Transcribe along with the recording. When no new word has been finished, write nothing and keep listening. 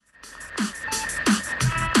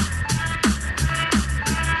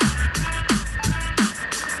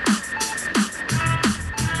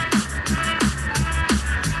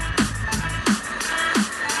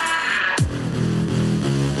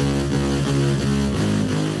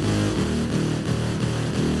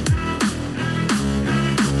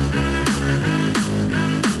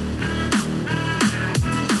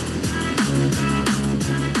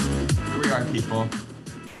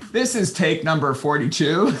This is take number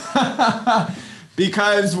 42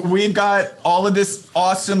 because we've got all of this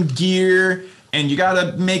awesome gear and you got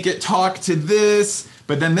to make it talk to this,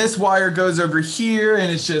 but then this wire goes over here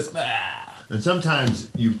and it's just, And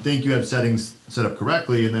sometimes you think you have settings set up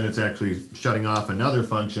correctly and then it's actually shutting off another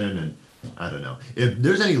function, and I don't know. If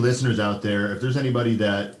there's any listeners out there, if there's anybody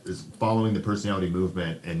that is following the personality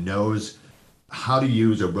movement and knows how to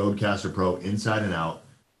use a Rodecaster Pro inside and out,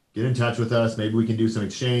 get in touch with us. Maybe we can do some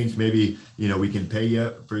exchange. Maybe, we can pay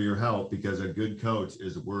you for your help, because a good coach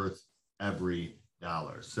is worth every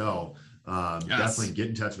dollar. So yes, definitely get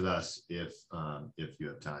in touch with us if you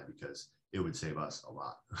have time, because it would save us a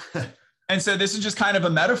lot. And so this is just kind of a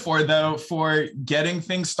metaphor, though, for getting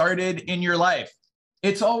things started in your life.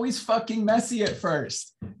 It's always fucking messy at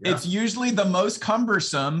first. Yeah. It's usually the most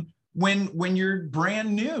cumbersome when you're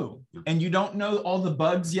brand new and you don't know all the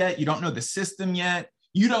bugs yet. You don't know the system yet.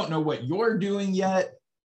 You don't know what you're doing yet.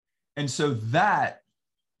 And so that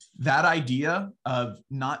idea of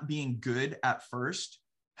not being good at first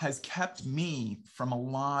has kept me from a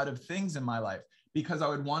lot of things in my life, because I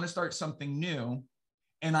would want to start something new.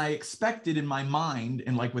 And I expected in my mind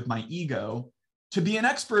and like with my ego to be an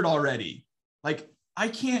expert already. Like, I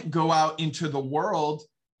can't go out into the world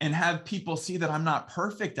and have people see that I'm not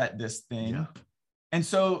perfect at this thing. Yeah. And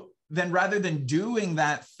so then rather than doing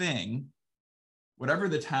that thing, whatever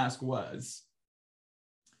the task was,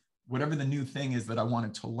 whatever the new thing is that I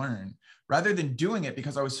wanted to learn, rather than doing it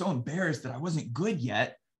because I was so embarrassed that I wasn't good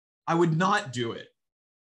yet, I would not do it.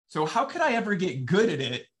 So how could I ever get good at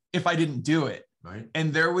it if I didn't do it? Right.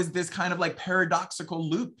 And there was this kind of like paradoxical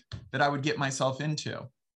loop that I would get myself into.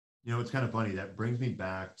 It's kind of funny. That brings me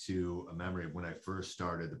back to a memory of when I first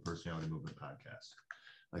started the Personality Movement podcast.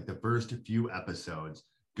 Like the first few episodes,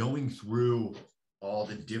 going through all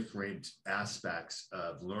the different aspects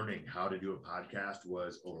of learning how to do a podcast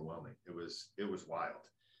was overwhelming. It was wild.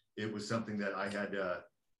 It was something that I had to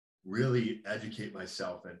really educate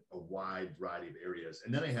myself in a wide variety of areas.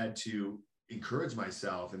 And then I had to encourage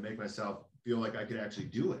myself and make myself feel like I could actually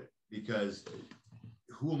do it, because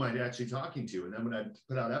who am I actually talking to? And then when I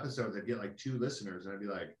put out episodes, I'd get like 2 listeners and I'd be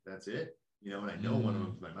like, that's it. And I know one of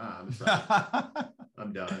them's my mom. It's like,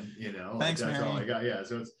 I'm done, Thanks, that's Mary. all I got. Yeah.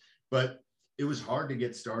 But it was hard to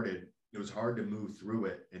get started. It was hard to move through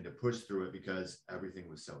it and to push through it because everything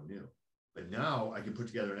was so new. But now I can put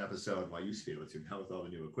together an episode. Well, I used to be able to. Now with all the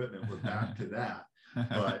new equipment, we're back to that.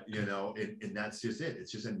 But, and that's just it.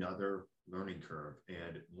 It's just another learning curve.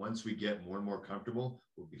 And once we get more and more comfortable,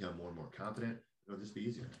 we'll become more and more confident. It'll just be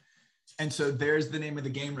easier. And so there's the name of the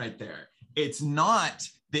game right there. It's not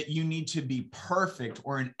that you need to be perfect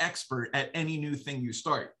or an expert at any new thing you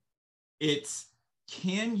start. It's,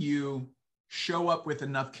 can you show up with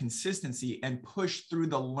enough consistency and push through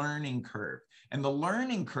the learning curve? And the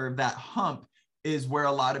learning curve, that hump, is where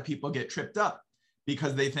a lot of people get tripped up,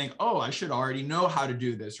 because they think, oh, I should already know how to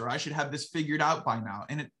do this, or I should have this figured out by now.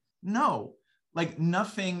 And no, like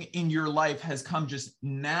nothing in your life has come just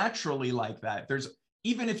naturally like that.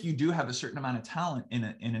 Even if you do have a certain amount of talent in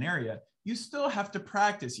an area, you still have to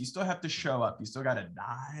practice. You still have to show up. You still got to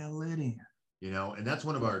dial it in. And that's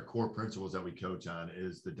one of our core principles that we coach on,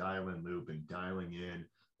 is the dial in loop, and dialing in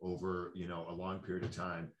over, a long period of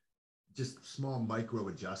time. Just small micro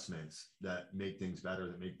adjustments that make things better,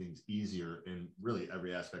 that make things easier in really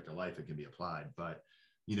every aspect of life it can be applied. But,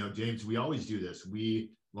 James, we always do this.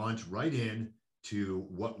 We launch right in to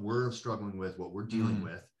what we're struggling with, what we're dealing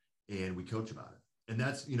with, and we coach about it. And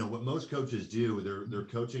that's, what most coaches do. They're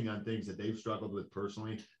coaching on things that they've struggled with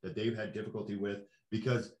personally, that they've had difficulty with,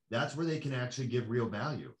 because that's where they can actually give real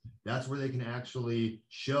value. That's where they can actually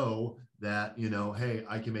show that, hey,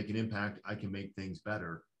 I can make an impact. I can make things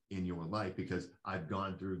better in your life because I've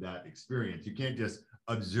gone through that experience. You can't just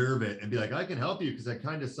observe it and be like, I can help you because I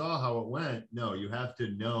kind of saw how it went. No, you have to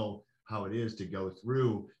know how it is to go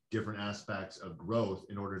through different aspects of growth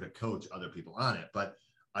in order to coach other people on it. But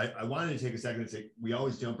I wanted to take a second and say, we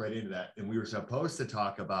always jump right into that. And we were supposed to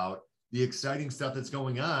talk about the exciting stuff that's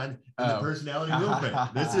going on in the personality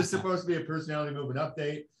movement. This is supposed to be a personality movement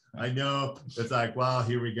update. I know it's like, wow,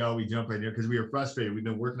 here we go. We jump right here because we were frustrated. We've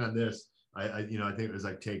been working on this. I think it was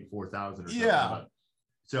like take 4,000 or something. Yeah.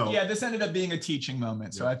 So yeah, this ended up being a teaching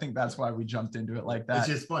moment. So I think that's why we jumped into it like that. It's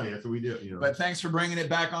just funny. That's what we do. But thanks for bringing it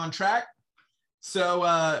back on track.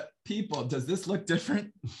 So people, does this look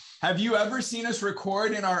different? Have you ever seen us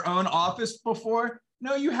record in our own office before?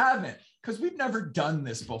 No, you haven't, because we've never done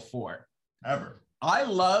this before. Ever. I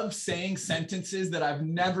love saying sentences that I've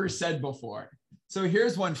never said before. So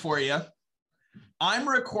here's one for you. I'm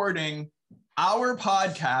recording our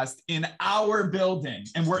podcast in our building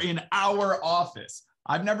and we're in our office.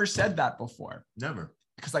 I've never said that before. Never.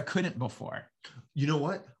 Because I couldn't before. You know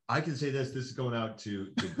what? I can say this. This is going out to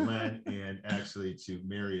Glenn and actually to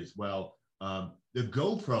Mary as well. The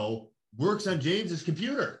GoPro works on James's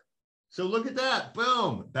computer. So look at that.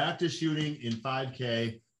 Boom. Back to shooting in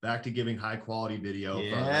 5K, back to giving high quality video.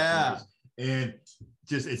 Yeah. And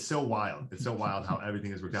just, it's so wild. It's so wild how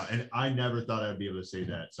everything has worked out. And I never thought I'd be able to say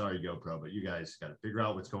that. Sorry, GoPro, but you guys got to figure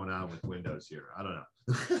out what's going on with Windows here. I don't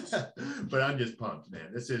know. But I'm just pumped,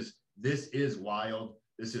 man. This is wild.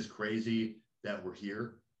 This is crazy that we're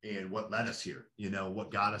here, and what led us here,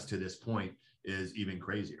 what got us to this point is even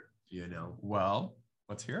crazier, Well,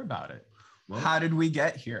 let's hear about it. Well, how did we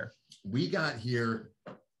get here? We got here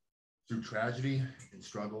through tragedy and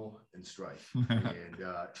struggle and strife. And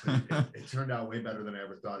it turned out way better than I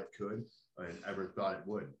ever thought it could and ever thought it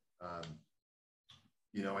would. I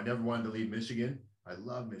never wanted to leave Michigan. I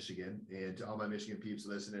love Michigan, and to all my Michigan peeps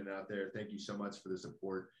listening out there, thank you so much for the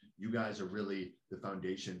support. You guys are really the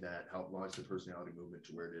foundation that helped launch the personality movement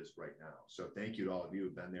to where it is right now. So thank you to all of you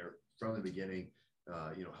who've been there from the beginning,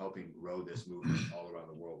 helping grow this movement all around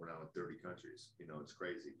the world. We're now in 30 countries. It's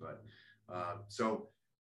crazy. But so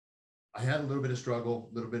I had a little bit of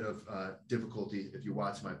struggle, a little bit of difficulty. If you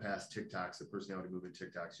watch my past TikToks, the personality movement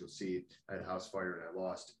TikToks, you'll see I had a house fire and I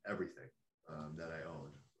lost everything that I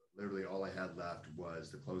owned. Literally all I had left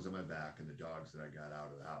was the clothes on my back and the dogs that I got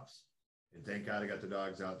out of the house. And thank God I got the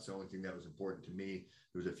dogs out. It's the only thing that was important to me.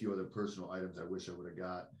 There was a few other personal items I wish I would have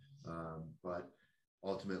got. But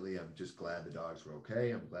ultimately, I'm just glad the dogs were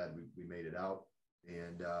okay. I'm glad we made it out.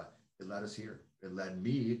 And it led us here. It led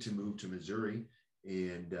me to move to Missouri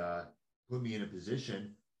and put me in a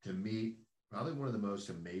position to meet probably one of the most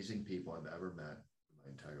amazing people I've ever met in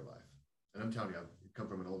my entire life. And I'm telling you, I've come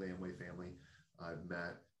from an old Amway family. I've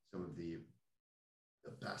met some of the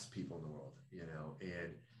best people in the world,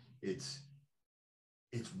 and it's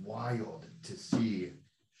wild to see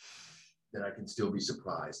that I can still be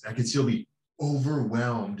surprised. I can still be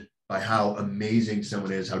overwhelmed by how amazing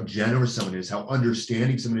someone is, how generous someone is, how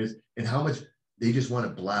understanding someone is, and how much they just want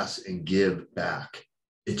to bless and give back.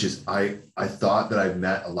 It just, I thought that I've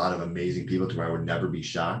met a lot of amazing people to where I would never be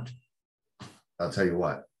shocked. I'll tell you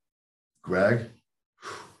what, Greg,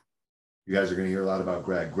 you guys are going to hear a lot about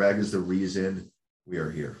Greg. Greg is the reason we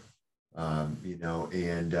are here. I'm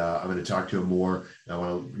going to talk to him more. I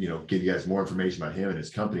want to, give you guys more information about him and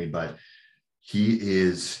his company, but he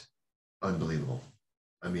is unbelievable.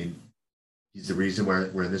 I mean, he's the reason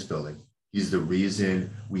we're in this building. He's the reason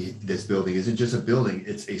this building isn't just a building.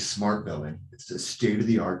 It's a smart building. It's a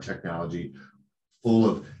state-of-the-art technology full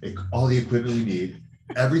of all the equipment we need,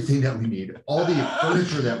 everything that we need, all the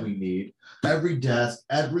furniture that we need, every desk,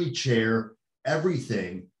 every chair,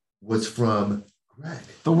 everything was from Greg.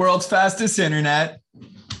 The world's fastest internet.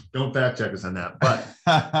 Don't fact check us on that,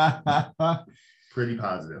 but pretty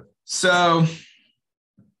positive. So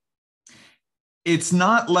it's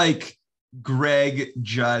not like Greg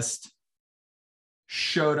just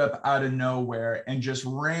showed up out of nowhere and just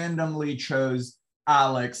randomly chose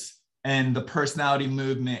Alex and the personality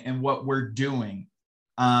movement and what we're doing.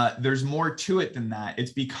 There's more to it than that.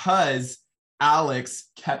 It's because Alex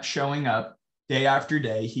kept showing up day after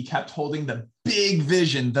day. He kept holding the big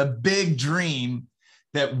vision, the big dream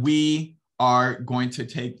that we are going to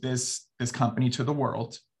take this company to the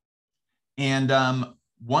world. And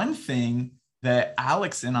one thing that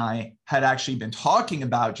Alex and I had actually been talking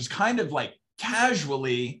about, just kind of like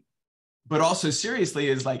casually, but also seriously,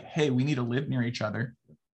 is like, hey, we need to live near each other.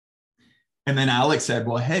 And then Alex said,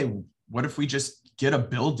 well, hey, what if we just get a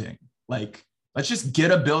building? Like, let's just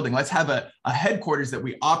get a building. Let's have a headquarters that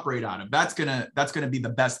we operate out of. That's gonna be the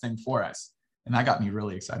best thing for us. And that got me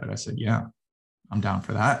really excited. I said, yeah, I'm down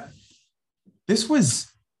for that. This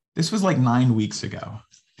was like 9 weeks ago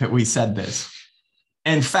that we said this.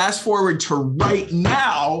 And fast forward to right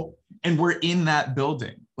now, and we're in that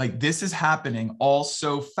building. Like, this is happening all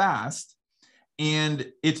so fast.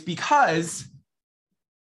 And it's because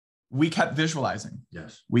we kept visualizing.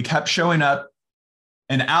 Yes. We kept showing up.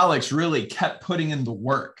 And Alex really kept putting in the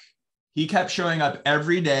work. He kept showing up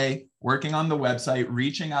every day, working on the website,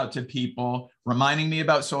 reaching out to people, reminding me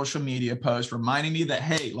about social media posts, reminding me that,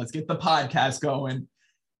 hey, let's get the podcast going.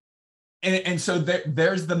 And so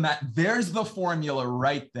there's the formula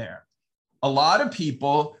right there. A lot of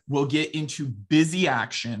people will get into busy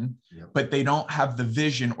action, but they don't have the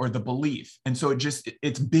vision or the belief. And so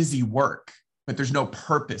it's busy work, but there's no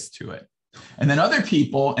purpose to it. And then other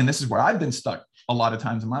people, and this is where I've been stuck a lot of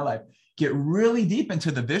times in my life, get really deep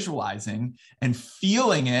into the visualizing and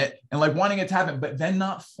feeling it and like wanting it to happen, but then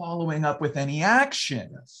not following up with any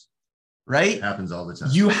action. Yes. Right? It happens all the time.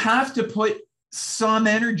 You have to put some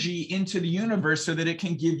energy into the universe so that it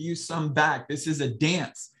can give you some back. This is a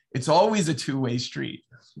dance. It's always a two-way street.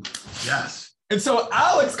 Yes. And so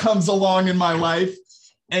Alex comes along in my life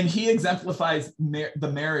and he exemplifies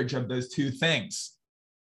the marriage of those two things.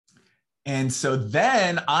 And so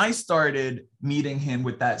then I started meeting him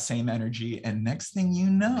with that same energy. And next thing you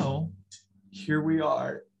know, here we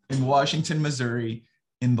are in Washington, Missouri,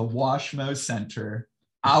 in the Washmo Center,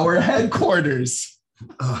 our headquarters.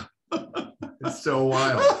 It's so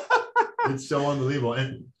wild. It's so unbelievable.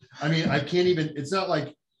 And I mean, I can't even, it's not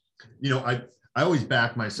like, you know, I always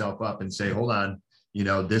back myself up and say, hold on, you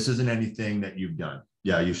know, this isn't anything that you've done.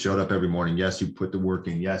 Yeah, you showed up every morning. Yes, you put the work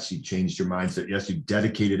in. Yes, you changed your mindset. Yes, you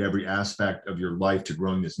dedicated every aspect of your life to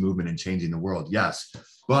growing this movement and changing the world. Yes,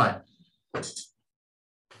 but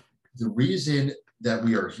the reason that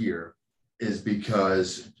we are here is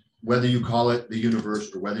because whether you call it the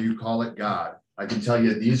universe or whether you call it God, I can tell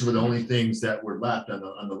you these were the only things that were left on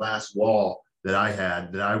the last wall that I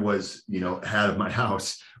had, that I was, you know, had of my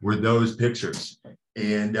house, were those pictures.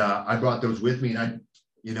 And I brought those with me, and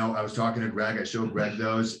I was talking to Greg. I showed Greg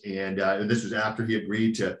those, and this was after he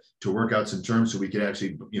agreed to work out some terms so we could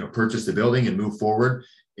actually, you know, purchase the building and move forward.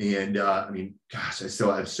 And I mean, gosh, I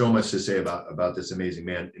still have so much to say about this amazing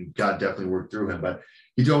man, and God definitely worked through him. But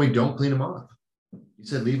he told me, don't clean him off. He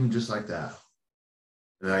said, leave him just like that.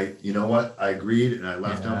 And you know what? I agreed, and I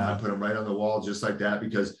left him. I put him right on the wall just like that,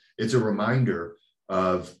 because it's a reminder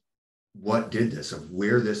of what did this, of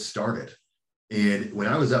where this started. And when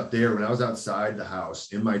I was up there, when I was outside the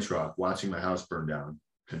house in my truck, watching my house burn down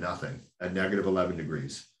to nothing at negative 11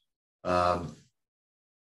 degrees, I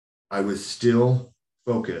was still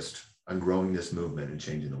focused on growing this movement and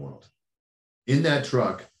changing the world. In that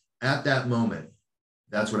truck, at that moment,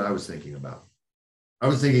 that's what I was thinking about. I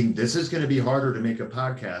was thinking, this is going to be harder to make a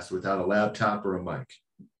podcast without a laptop or a mic.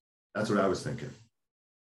 That's what I was thinking.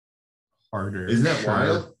 Harder. Isn't that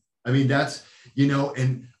wild? I mean, that's, you know,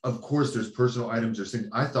 and of course there's personal items. There's things.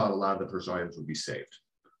 I thought a lot of the personal items would be saved.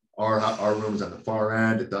 Our room was on the far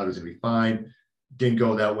end. I thought it was going to be fine. Didn't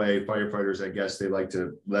go that way. Firefighters, I guess they like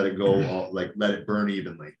to let it go, let it burn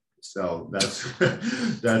evenly. So that's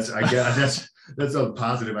I guess that's a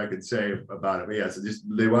positive I could say about it. But yeah, so just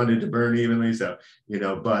they wanted it to burn evenly. So, you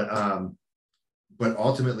know, but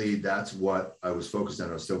ultimately that's what I was focused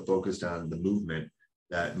on. I was still focused on the movement,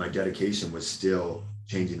 that my dedication was still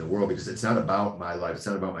changing the world, because it's not about my life. It's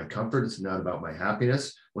not about my comfort. It's not about my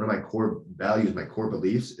happiness. One of my core values, my core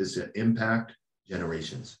beliefs is to impact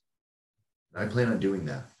generations. And I plan on doing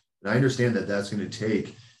that. And I understand that that's going to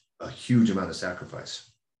take a huge amount of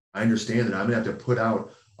sacrifice. I understand that I'm going to have to put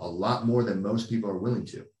out a lot more than most people are willing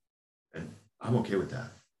to. And I'm okay with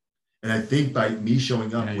that. And I think by me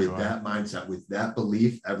showing up with that mindset, with that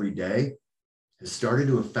belief every day, has started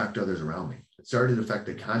to affect others around me. It started to affect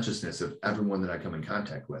the consciousness of everyone that I come in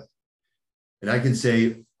contact with. And I can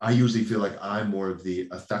say, I usually feel like I'm more of the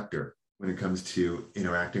effector when it comes to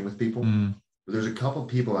interacting with people. But there's a couple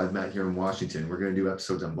people I've met here in Washington. We're going to do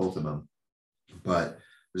episodes on both of them. But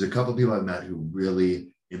there's a couple people I've met who really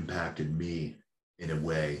impacted me in a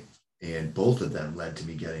way. And both of them led to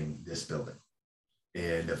me getting this building.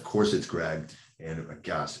 And of course it's Greg. And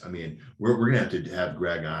gosh, I mean, we're going to have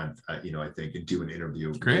Greg on, you know, I think, and do an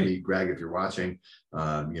interview. Great. Maybe Greg, if you're watching,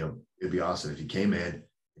 you know, it'd be awesome if you came in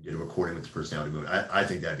and did a recording with the personality movement. I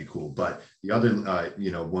think that'd be cool. But the other,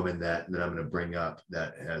 you know, woman that I'm going to bring up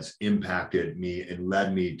that has impacted me and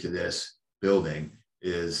led me to this building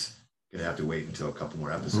is going to have to wait until a couple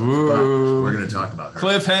more episodes. Ooh. But we're going to talk about her.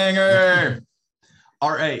 Cliffhanger.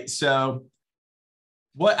 All right. So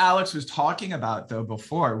what Alex was talking about, though,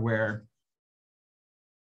 before, where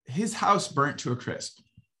his house burnt to a crisp,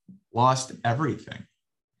 lost everything.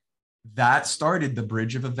 That started the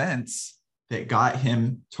bridge of events that got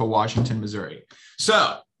him to Washington, Missouri.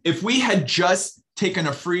 So if we had just taken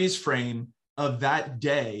a freeze frame of that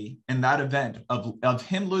day and that event of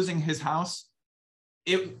him losing his house,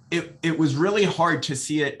 it was really hard to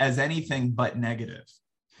see it as anything but negative.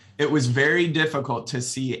 It was very difficult to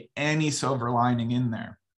see any silver lining in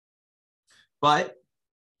there. But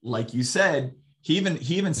like you said, he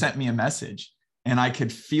even sent me a message, and I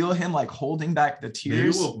could feel him like holding back the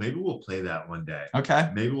tears. Maybe we'll play that one day. Okay.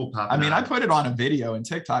 Maybe we'll pop. I mean, I put it on a video in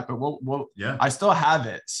TikTok, but we'll yeah. I still have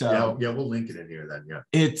it. So yeah, we'll link it in here then. Yeah.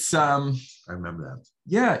 It's I remember that.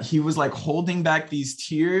 Yeah, he was like holding back these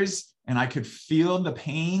tears, and I could feel the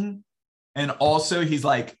pain. And also he's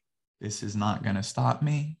like, this is not gonna stop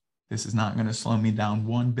me. This is not gonna slow me down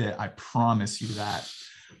one bit. I promise you that.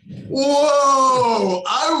 Whoa,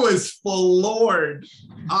 I was floored.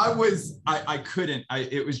 I couldn't.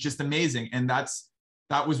 It was just amazing. And that's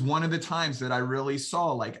that was one of the times that I really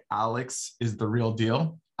saw like Alex is the real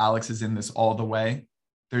deal. Alex is in this all the way.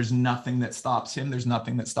 There's nothing that stops him. There's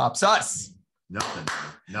nothing that stops us. Nothing.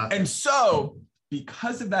 And so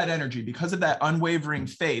because of that energy, because of that unwavering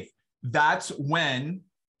faith, that's when,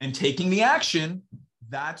 and taking the action,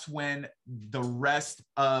 that's when the rest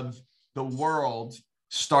of the world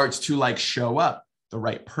starts to like show up. The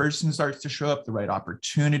right person starts to show up. The right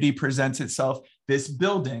opportunity presents itself. This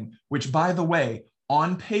building, which by the way,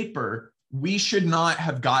 on paper, we should not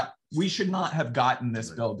have gotten this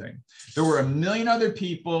building. There were a million other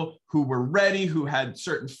people who were ready, who had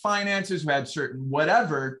certain finances, who had certain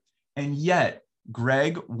whatever. And yet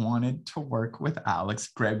Greg wanted to work with Alex.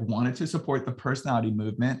 Greg wanted to support the personality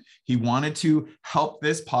movement. He wanted to help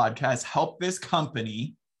this podcast, help this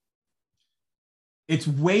company. It's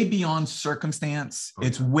way beyond circumstance. Okay.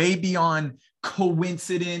 It's way beyond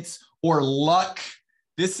coincidence or luck.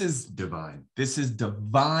 This is divine. This is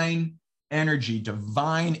divine energy,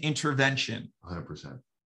 divine intervention. 100%.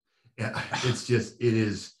 Yeah, it's just, it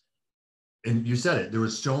is. And you said it, there were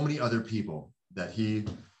so many other people that he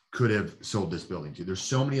could have sold this building to. There's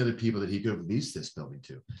so many other people that he could have leased this building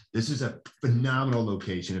to. This is a phenomenal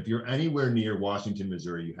location. If you're anywhere near Washington,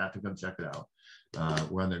 Missouri, you have to come check it out.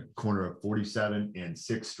 We're on the corner of 47 and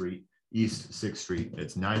 6th Street, East 6th Street.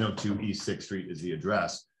 It's 902 East 6th Street is the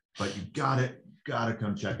address, but you gotta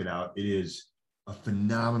come check it out. It is a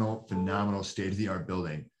phenomenal state-of-the-art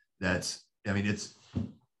building.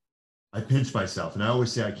 I pinch myself and I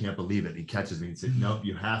always say, I can't believe it. He catches me and says, no,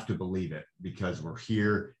 you have to believe it because we're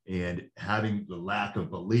here, and having the lack of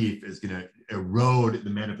belief is going to erode the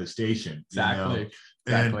manifestation. Exactly.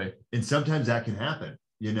 And sometimes that can happen,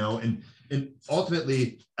 and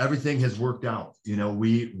ultimately everything has worked out.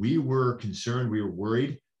 We were concerned, we were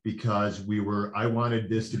worried because I wanted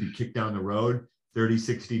this to be kicked down the road 30,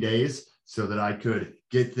 60 days so that I could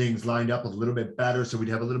get things lined up a little bit better. So we'd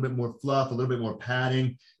have a little bit more fluff, a little bit more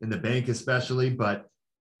padding in the bank, especially, but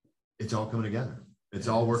it's all coming together. It's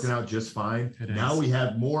all working out just fine. Now we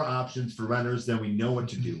have more options for renters than we know what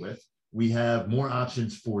to do with. We have more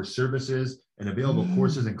options for services and available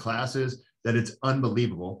courses and classes that it's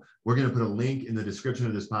unbelievable. We're going to put a link in the description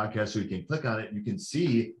of this podcast so you can click on it. You can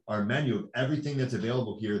see our menu of everything that's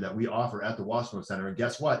available here that we offer at the Wasmo Center. And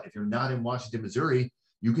guess what? If you're not in Washington, Missouri,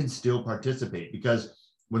 you can still participate, because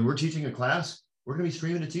when we're teaching a class, we're going to be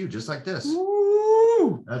streaming it to you just like this.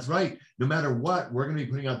 Woo! That's right. No matter what, we're going to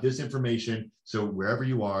be putting out this information. So wherever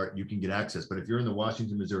you are, you can get access. But if you're in the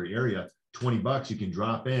Washington, Missouri area, $20, you can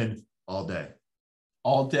drop in all day.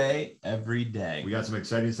 All day, every day. We got some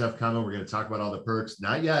exciting stuff coming. We're going to talk about all the perks.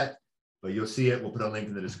 Not yet, but you'll see it. We'll put a link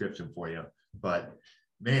in the description for you. But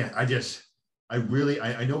man, I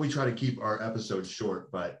know we try to keep our episodes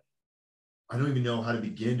short, but I don't even know how to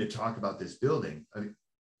begin to talk about this building.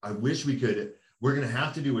 I wish we could. We're going to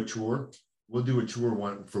have to do a tour. We'll do a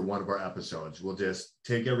tour for one of our episodes. We'll just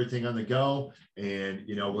take everything on the go, and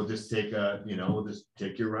we'll just take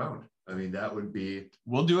you around. I mean, that would be.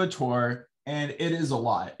 We'll do a tour, and it is a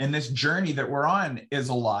lot. And this journey that we're on is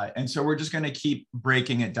a lot. And so we're just going to keep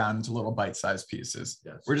breaking it down into little bite-sized pieces.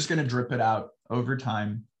 Yes. We're just going to drip it out over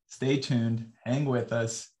time. Stay tuned. Hang with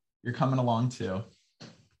us. You're coming along too.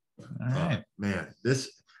 All right, man.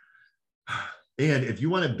 And if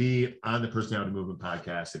you want to be on the Personality Movement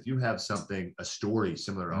podcast, if you have a story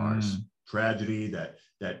similar to ours, tragedy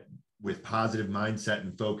that with positive mindset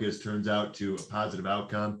and focus turns out to a positive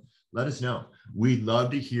outcome, let us know. We'd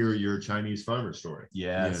love to hear your Chinese farmer story.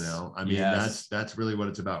 Yes. That's really what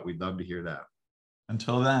it's about. We'd love to hear that.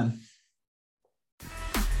 Until then.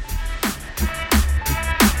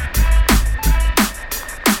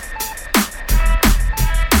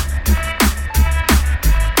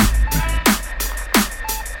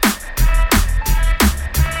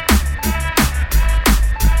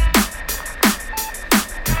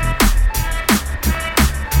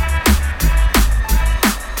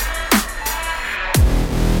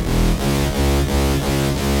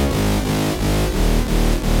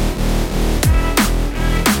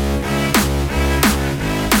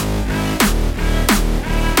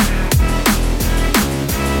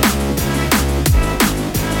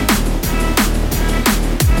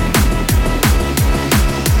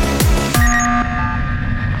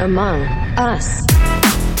 Among Us.